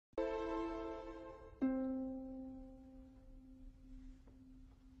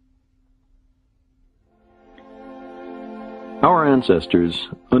Our ancestors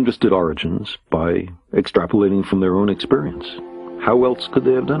understood origins by extrapolating from their own experience. How else could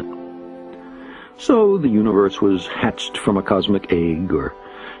they have done it? So the universe was hatched from a cosmic egg, or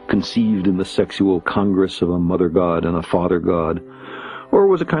conceived in the sexual congress of a mother god and a father god, or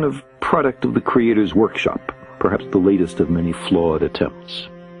was a kind of product of the Creator's workshop, perhaps the latest of many flawed attempts.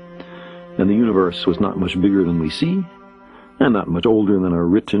 And the universe was not much bigger than we see, and not much older than our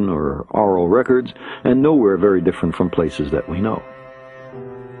written or oral records, and nowhere very different from places that we know.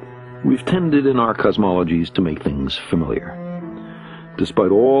 We've tended in our cosmologies to make things familiar.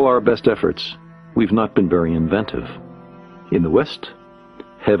 Despite all our best efforts, we've not been very inventive. In the West,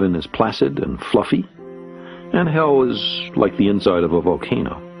 heaven is placid and fluffy, and hell is like the inside of a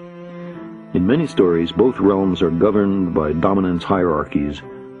volcano. In many stories, both realms are governed by dominance hierarchies,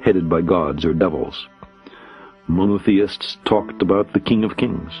 headed by gods or devils. Monotheists talked about the King of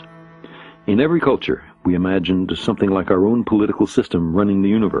Kings. In every culture, we imagined something like our own political system running the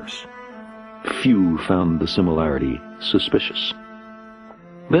universe. Few found the similarity suspicious.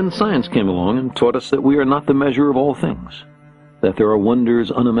 Then science came along and taught us that we are not the measure of all things, that there are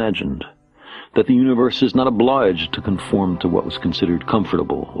wonders unimagined, that the universe is not obliged to conform to what was considered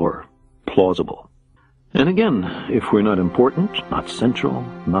comfortable or plausible. And again, if we're not important, not central,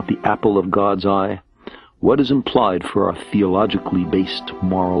 not the apple of God's eye, what is implied for our theologically based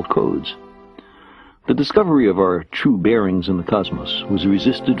moral codes? The discovery of our true bearings in the cosmos was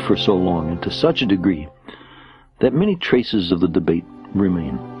resisted for so long and to such a degree that many traces of the debate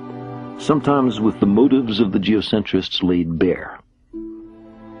remain, sometimes with the motives of the geocentrists laid bare.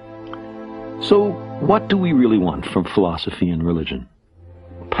 So, what do we really want from philosophy and religion?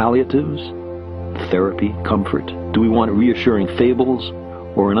 Palliatives? Therapy? Comfort? Do we want reassuring fables,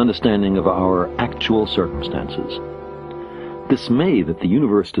 or an understanding of our actual circumstances? Dismay that the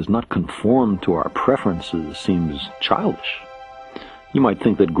universe does not conform to our preferences seems childish. You might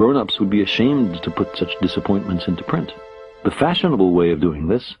think that grown-ups would be ashamed to put such disappointments into print. The fashionable way of doing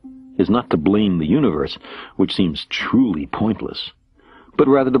this is not to blame the universe, which seems truly pointless, but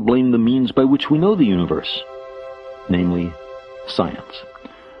rather to blame the means by which we know the universe, namely, science.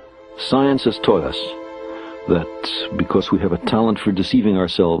 Science has taught us that because we have a talent for deceiving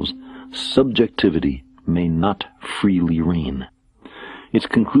ourselves, subjectivity may not freely reign. Its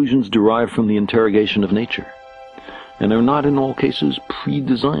conclusions derive from the interrogation of nature, and are not in all cases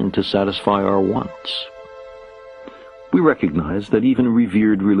pre-designed to satisfy our wants. We recognize that even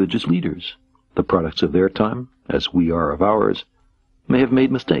revered religious leaders, the products of their time, as we are of ours, may have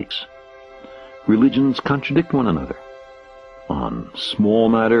made mistakes. Religions contradict one another on small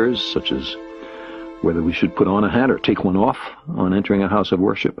matters such as whether we should put on a hat or take one off on entering a house of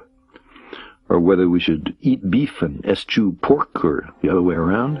worship, or whether we should eat beef and eschew pork or the other way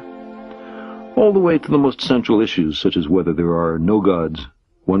around, all the way to the most central issues such as whether there are no gods,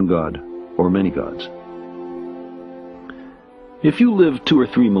 one god, or many gods. If you lived 2 or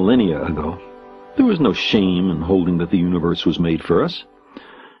 3 millennia ago, there was no shame in holding that the universe was made for us.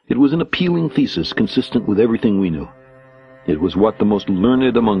 It was an appealing thesis consistent with everything we knew. It was what the most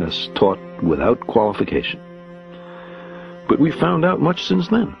learned among us taught without qualification. But we've found out much since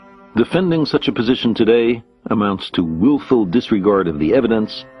then. Defending such a position today amounts to willful disregard of the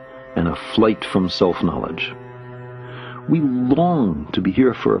evidence and a flight from self-knowledge. We long to be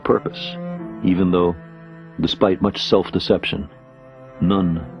here for a purpose, even though, despite much self-deception,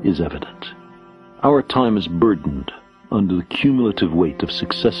 none is evident. Our time is burdened under the cumulative weight of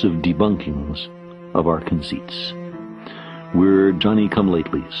successive debunkings of our conceits. We're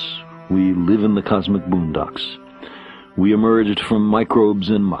Johnny-come-latelys. We live in the cosmic boondocks. We emerged from microbes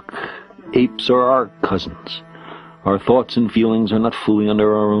and muck. Apes are our cousins. Our thoughts and feelings are not fully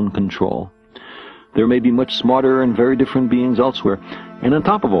under our own control. There may be much smarter and very different beings elsewhere, and on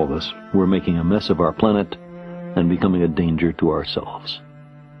top of all this, we're making a mess of our planet and becoming a danger to ourselves.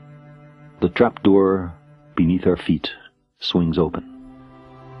 The trapdoor beneath our feet swings open.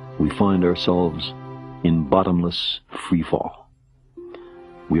 We find ourselves in bottomless free fall.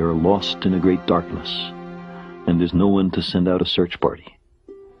 We are lost in a great darkness, and there's no one to send out a search party.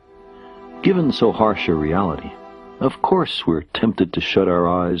 Given so harsh a reality, of course we're tempted to shut our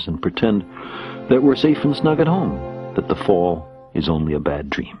eyes and pretend that we're safe and snug at home, that the fall is only a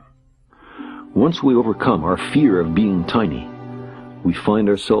bad dream. Once we overcome our fear of being tiny, we find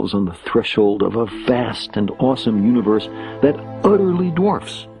ourselves on the threshold of a vast and awesome universe that utterly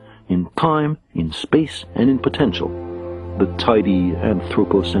dwarfs, in time, in space, and in potential, the tidy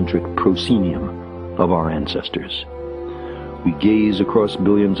anthropocentric proscenium of our ancestors. We gaze across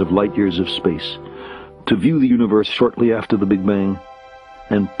billions of light years of space to view the universe shortly after the Big Bang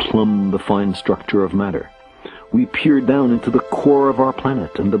and plumb the fine structure of matter, We peer down into the core of our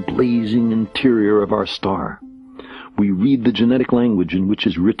planet and the blazing interior of our star. We read the genetic language in which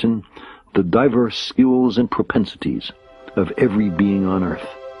is written the diverse skills and propensities of every being on Earth.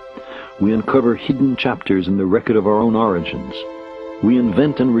 We uncover hidden chapters in the record of our own origins. We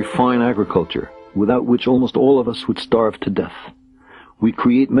invent and refine agriculture, without which almost all of us would starve to death. We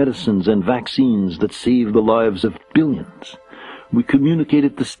create medicines and vaccines that save the lives of billions. We communicate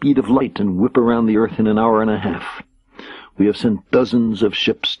at the speed of light and whip around the Earth in an hour and a half. We have sent dozens of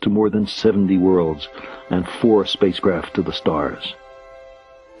ships to more than 70 worlds and 4 spacecraft to the stars.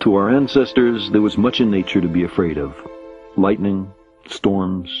 To our ancestors, there was much in nature to be afraid of. Lightning,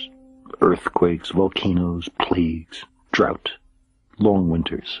 storms, earthquakes, volcanoes, plagues, drought, long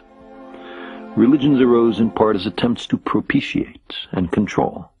winters. Religions arose in part as attempts to propitiate and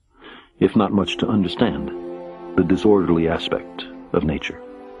control, if not much to understand, the disorderly aspect of nature.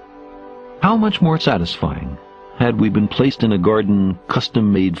 How much more satisfying had we been placed in a garden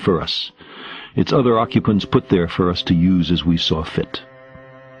custom-made for us, its other occupants put there for us to use as we saw fit.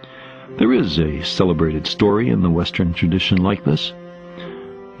 There is a celebrated story in the Western tradition like this,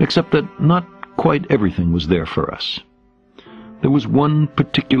 except that not quite everything was there for us. There was one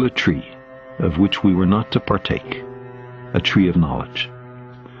particular tree of which we were not to partake, a tree of knowledge.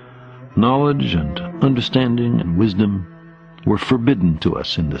 Knowledge and understanding and wisdom were forbidden to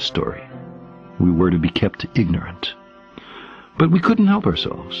us in this story. We were to be kept ignorant. But we couldn't help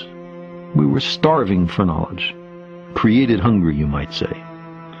ourselves. We were starving for knowledge, created hungry, you might say.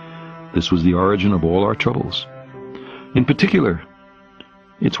 This was the origin of all our troubles. In particular,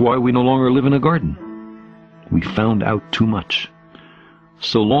 it's why we no longer live in a garden. We found out too much.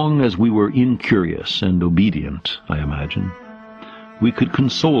 So long as we were incurious and obedient, I imagine, we could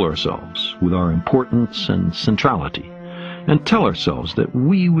console ourselves with our importance and centrality, and tell ourselves that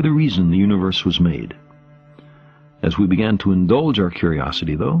we were the reason the universe was made. As we began to indulge our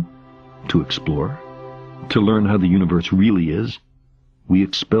curiosity, though, to explore, to learn how the universe really is, we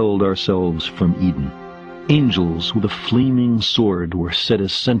expelled ourselves from Eden. Angels with a flaming sword were set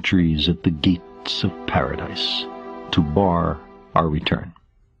as sentries at the gates of paradise to bar our return.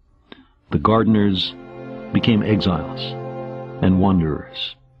 The gardeners became exiles and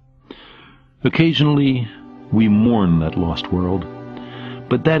wanderers. Occasionally we mourn that lost world,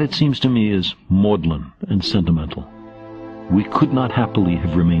 but that, it seems to me, is maudlin and sentimental. We could not happily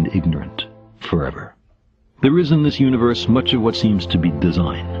have remained ignorant forever. There is in this universe much of what seems to be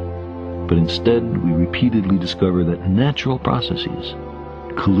design, but instead we repeatedly discover that natural processes,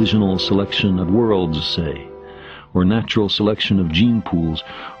 collisional selection of worlds, say, or natural selection of gene pools,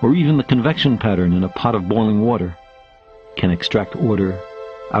 or even the convection pattern in a pot of boiling water, can extract order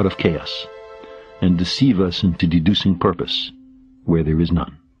out of chaos and deceive us into deducing purpose where there is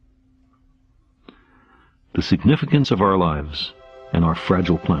none. The significance of our lives and our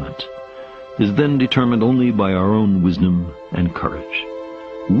fragile planet is then determined only by our own wisdom and courage.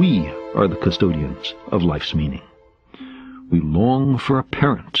 We are the custodians of life's meaning. We long for a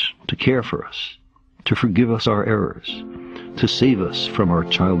parent to care for us, to forgive us our errors, to save us from our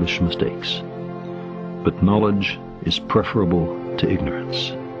childish mistakes. But knowledge is preferable to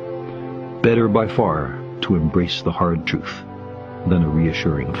ignorance. Better by far to embrace the hard truth than a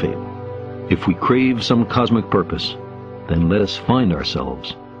reassuring fable. If we crave some cosmic purpose, then let us find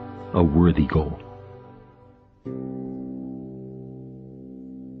ourselves a worthy goal.